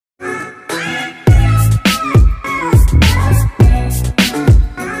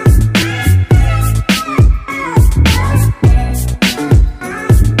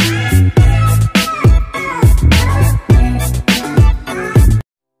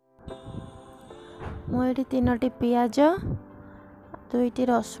मुझे 3टी पियाज 2टी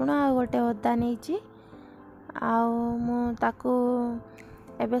रसुण आ गोटे अदा नहीं आकू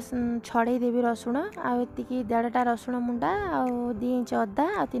एबे छड़े देवी रसुण आती 1.5टा रसुण मुंडा आ 2 इंच अदा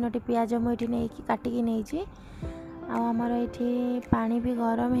आ 3टी पियाज मुझे नहीं काटिकी नहीं आमर ये पानी भी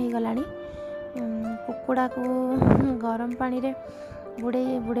गरम हो गला कुकुड़ा को गरम पानी रे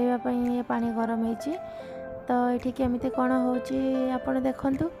बुड़ेवाई ये पानी गरम हो तो ये केमी कौन हो देखु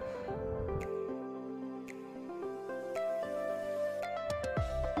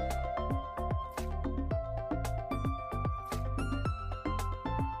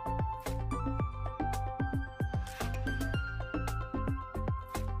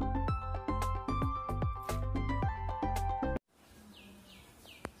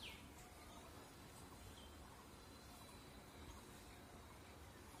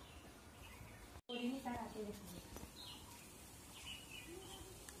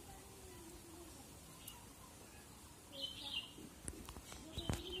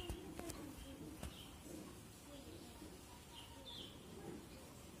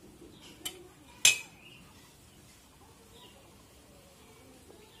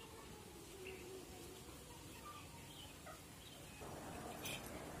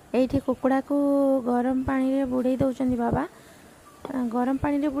ये कुकुड़ा को गरम पानी रे बुड़े दौरान बाबा गरम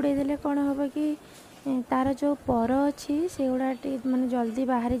पानी रे बुड़े देले कौन हम कि तार जो पर अच्छी से गुड़ा माने जल्दी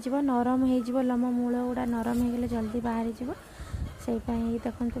बाहरी जीव नरम हो लम मूल गुड़ा नरम हो गले जल्दी बाहरी जीव से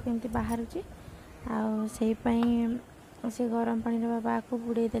देखते केमती बाहर से गरम पानी रे बाबा को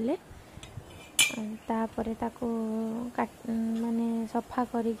बुड़े देले तापरे ताको माने सफा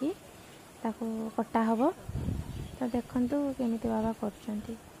करिकी ताको कटा हबो तो देखंतु केमती बाबा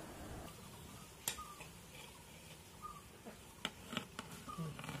करछंती।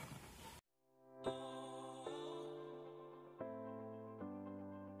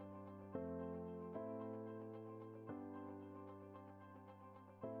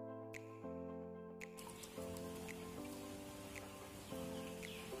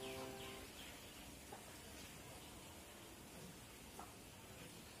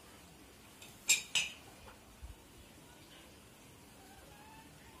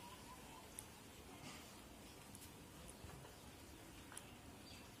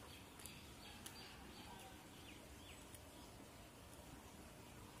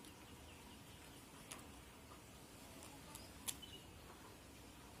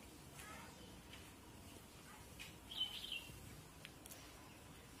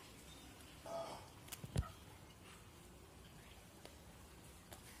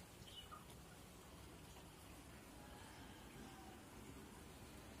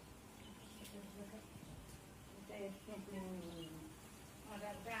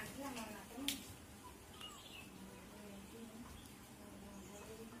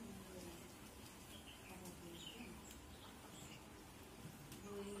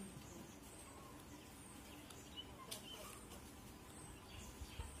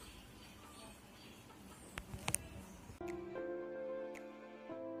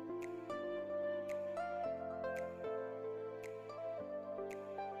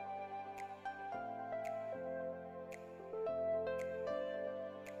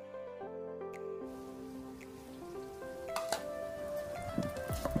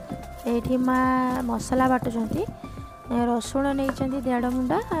 ये माँ मसला बाटुंट रसुण नहीं 1.5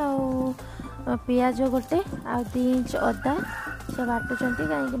 मुंडा आ पियाज गोटे आ 2 इंच अदा से बाटुंट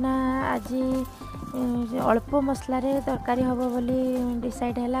कहीं आज अल्प मसलार तरकारी हम बोली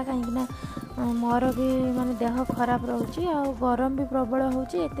डिसाइड है कहीं मोर भी माने देह खराब रोचे आ गरम भी प्रबल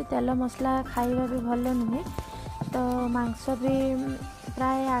होते तेल मसला खाइबा भी भल नुहे तो मांस भी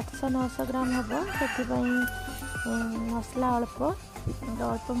प्राय 800-900 ग्राम हम से मसला अल्प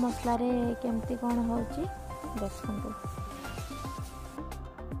अल्प मसला केमती कौन हो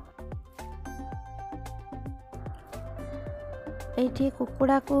देखु ये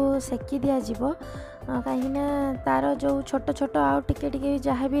कुकुड़ा को सेकी दि जाव कहीं तार जो छोट छोट आउ टिके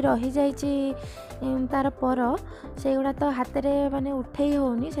जहाँ भी रही जाइए तार पर से गुड़ा तो हाथ में माने उठे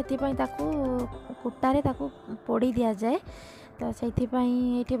होनी से कुटारे पोड़ी दि जाए तो से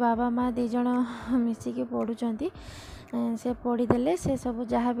ये बाबा माँ 2 जन मिसिकी पोड़ुंट से पोड़ी देले से सब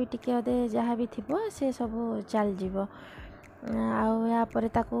जहाँ भी टिके अदे जहाँ भी थी से सब चल जीव आपर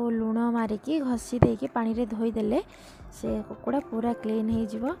ताको लुण मारिकी घसी देकी पानी रे धोई देले से कुकुड़ा पूरा क्लीन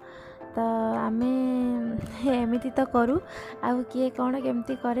हो तो आमे एमती तो करूँ आउ किए कौन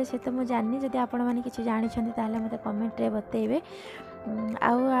केमती करे से तो मुझे जानी जदि आपण मैंने किसी जानी ताले मते कमेंट रे बतेइबे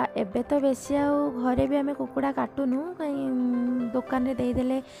एबे तो बेसी घरे भी आम कुकुड़ा काटुनु कहीं दुकान रे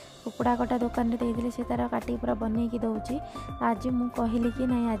देदेले कुकुड़ा कटा दुकान रे देदेले से तार काटिक पूरा बनईकी दौची। आज मु कहली कि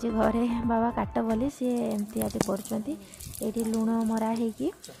नहीं आज घरे बाबा काट बोली सी एमती आज कर लुण मरा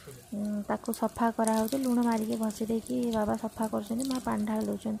होगी ताकू सफा करा लुण मारिक घसी देकी बाबा सफा कर माँ पानी ढाल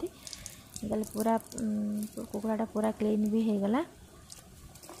दौरान पूरा कुकुड़ाटा पूरा क्लीन भी हो गला।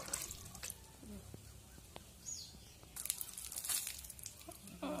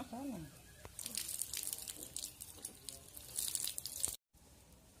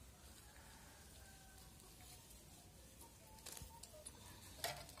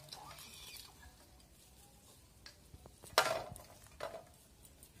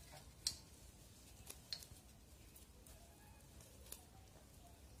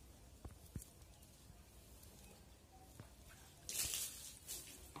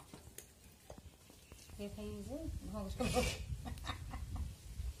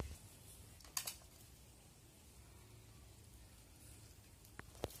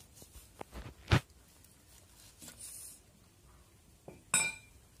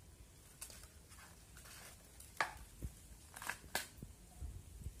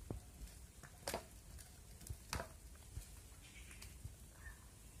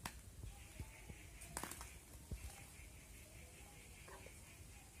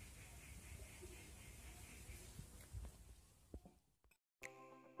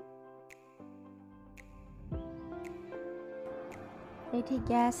 ये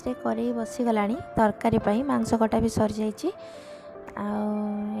गैस रे कड़े बसीगला तरकारी पाई मांस कटा भी सरी जाइए।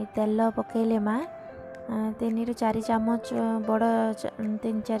 तेल पकईले माँ 3 ରୁ 4 ଚାମଚ बड़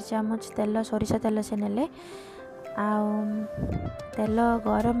 3-4 ଚାମଚ तेल सोरिष तेल से नेले तेल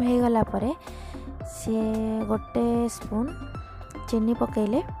गरम हो गला परे सी 1 स्पून चीनी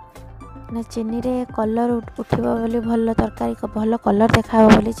पकईले ना चीनी रे कलर उठिबो बोली भल तरकारी भल कलर देखा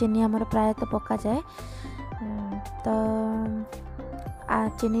बोली चीनी आमर प्रायतः पका जाए। तो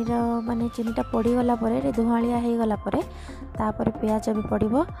चीनी माने चीनीटा पड़गला धुआलिया हो गला तापर प्याज भी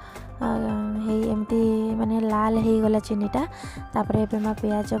पड़ो एमती माने लाल हो गला चीनीटा तापर एबे माँ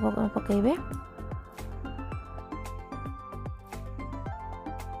प्याज पकेबे।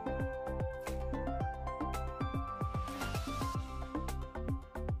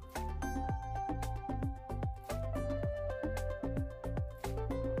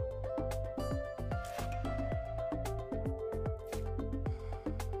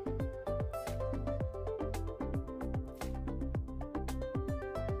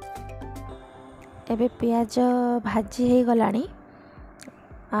 एबे प्याज भाजी हो गलानी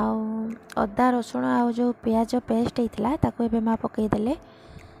अदा रसुण जो प्याज पेस्ट होता ताको एबे माँ पकईदेले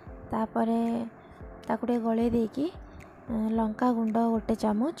तापरे ताको गले देकी लंका गुंड 1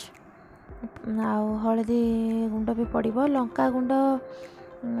 चामच हलदी गुंड भी पड़ो लंका गुंड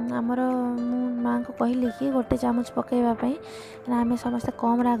आमर माँ को कहली कि 1 चामच पकईवाई आम समस्ते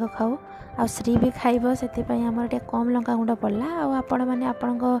कम राग खाऊ आ श्री भी खाइब से आमर टे कम लंका गुंड पड़ला आपण मैंने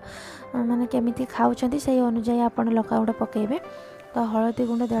आपण माने केमिति खाउछंती से अनुसार आपण लंका गुंड पकईबे। तो हलदी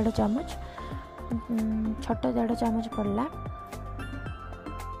गुंड 1.5 चामच छोट 1.5 चामच पड़ला।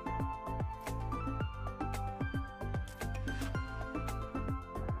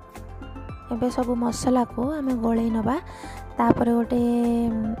 एबे सब मसला को आम गोले नबा तापर गोटे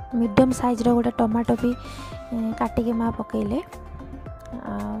मीडियम साइज रो गोटे टमाटो भी काटिके माँ पकईले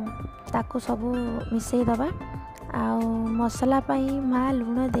ताकू सब मिसई दबा मसला पाई माँ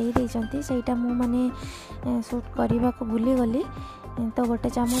लुण दे देइचंती सेटा मु माने शूट करबा को भूली गली तो 1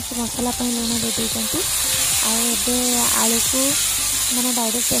 चामच मसला पाई लुण दे देइचंती एबे आलू को माने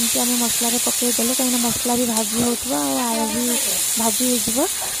डायरेक्ट एमती आम मसला रे पकई देले कहीं मसला भी भाजी होतबा आलू भी भाजी होजबो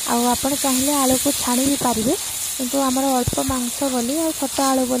आपण चाहिए आलू को छाणी भी पारिबे किंतु आमर अल्प मांस बोली छोट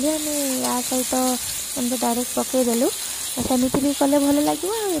आलू बोली आम या सहित एमती डायरेक्ट पकई देलु सेमिति भी कले भल लगे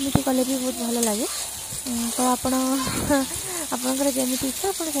एमती कले भी बहुत भल लगे। तो आपणकर जमीती इच्छा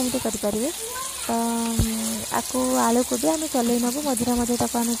आप सेमती करेंगे। तो आपको आलू को भी आम चल नबू मझे मझे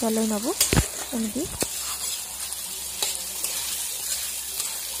तक आम चल नबू एमती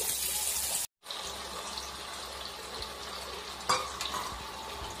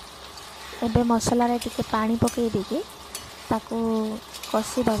एबे मसला रे टिके पानी पकई देके ताको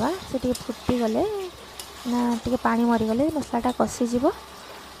कषी दबा से टिके फुटी गले ना टिके पानी मरीगले मसलाटा कषीज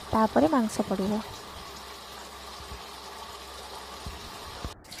तापर मांस पड़ो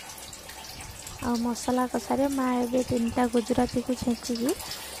आ मसला कषारे माँ ए 3टा गुजराती को छेचिकी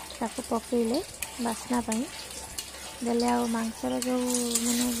ताको पकईले बास्ना देले आ मांसर जो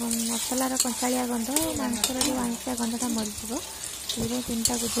माने मसलार कंचालिया गंध मांसर जो आइंसिया गंधटा मरीज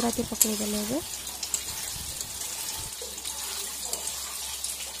 3टा गुजराती पकईदेले।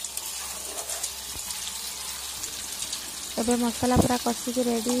 ଏବେ मसला पूरा कषिक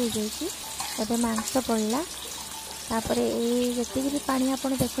रेडी हो जाए मांस पड़ला तापरे ये भी पानी आप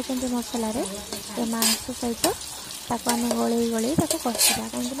देखुं मसला ये मांस सहित ताको आम गले गले कषा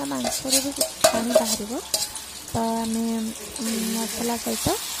कहीं मांस भी पानी बाहर तो आम मसला सहित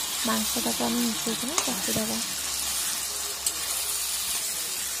मांस ताको आम मिसेकिना कषिदेवा।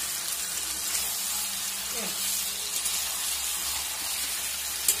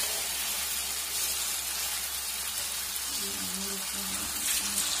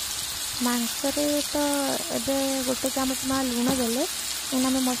 मांसरे तो एबे गोटे चामच माँ लुण देले कहीं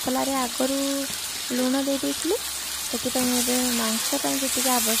आम मसला आगरू लुण दे देती से मांसपाई जी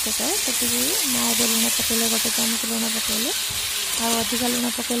आवश्यक से माँ ए लुण पकड़े गोटे चामच लुण पकड़े अधिका लुण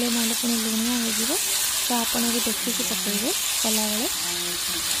पकड़े ना पुणी लुणिया हो तो आपड़ भी देखिए पकड़े कला बेले।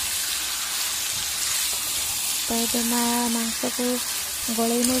 तो ये माँ मांस को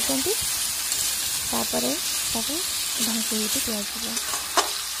गलई नौ ढंकी दिया।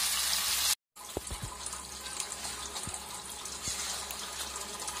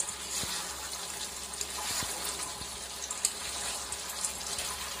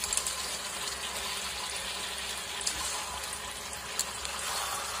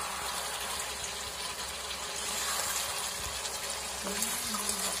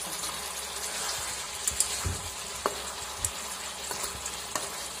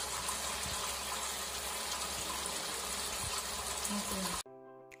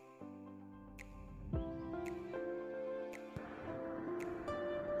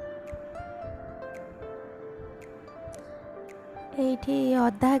 ये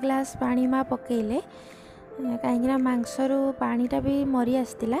अधा ग्लास पानी माँ पकईले कहीं मांसरू पानीटा भी मरी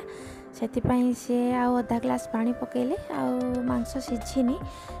आसला से सी आधा ग्लास पानी पकईले आंस सीझिनी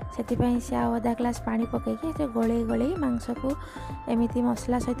से आधा ग्लास पानी पकईकि गले गले मांस को एमती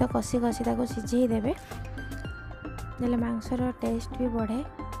मसला सहित कषि कषि सीझे देवे जले मांसर टेस्ट भी बढ़े।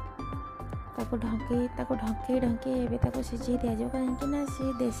 ढंकी ढंकी एवं सीझे दि कहीं सी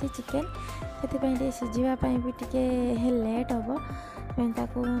देसी चिकेन से सीझापी भी टे लेट हम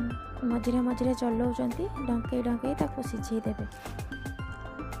मझे मझे चलाउंट ढंकी ढंकी सीझे देवे।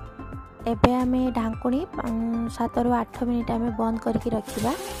 एबे आम ढाकुणी 7 ରୁ 8 मिनिट आम बंद करके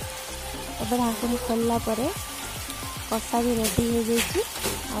रखा। एबे ढाकुणी खोलला परे कषा भी रेडी हो जाइए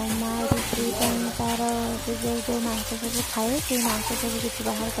माँ फ्री टाइम तार से जो मांस सब खाए से मांस सब किसी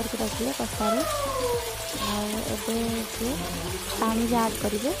बाहर करके रखिए कषार सी पानी भी आड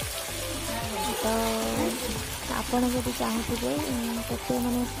करेंगे। तो आपड़ जब चाहूबे केते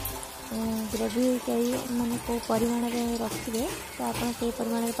माने ग्रेवी कई माने को परिमाण में रखिए तो आप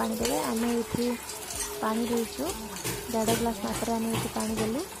परिमाण में पानी देवे। आम ये पानी देचु 1.5 ग्लास मात्रा आम ये पानी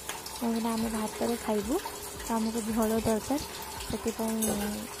देलु कहीं आम भात में खाइबू तो आमको झोल दरकार से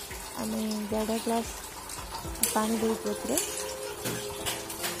आम 1.5 ग्लास पानी देते।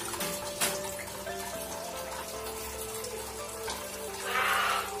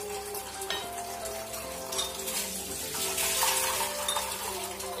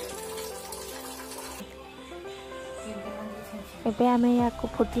 एबे आम या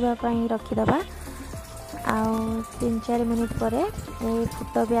फुटापी रखीदबा 3-4 मिनिट पर ये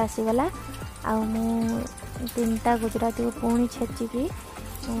फुट भी आसीगला मु 3टा गुजराती को पुणी छेचिकी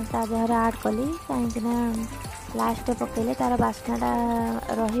ता देहर आड कली कहीं लास्ट पकड़े तार बास्नाटा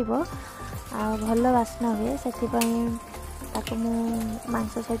रहिबो भल बास्ना हुए से मु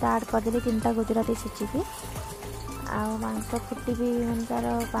मांस सहित आड करदेली 3टा गुजराती छेचिकी मांस फुटी भी मैंने तार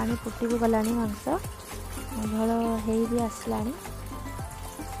पानी फुटी भी गलानी मांस झोल हो भी आसला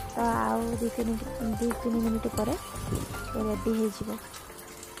तो आउ 2-3 मिनिट पर रेडी हो।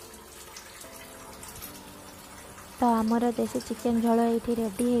 तो आमर देसी चिकेन झोल ये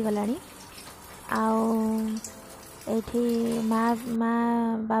रेडी हो गलानी ये माँ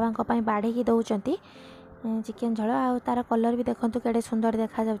बाबा बाढ़ी दौरान चिकेन झोल तार कलर भी देखो केड़े सुंदर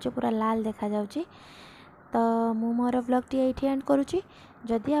देखा जाउची पूरा लाल देखा जाउची। तो मु मोर ब्लॉग ये एंड करुँची।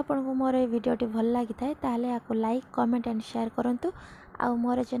 जदि आपको मोर वीडियोटी भल लगी थाए ताहले आपको लाइक कमेंट एंड शेयर करंतु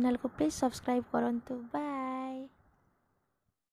मोर चैनल को प्लीज सब्सक्राइब करंतु। बाय।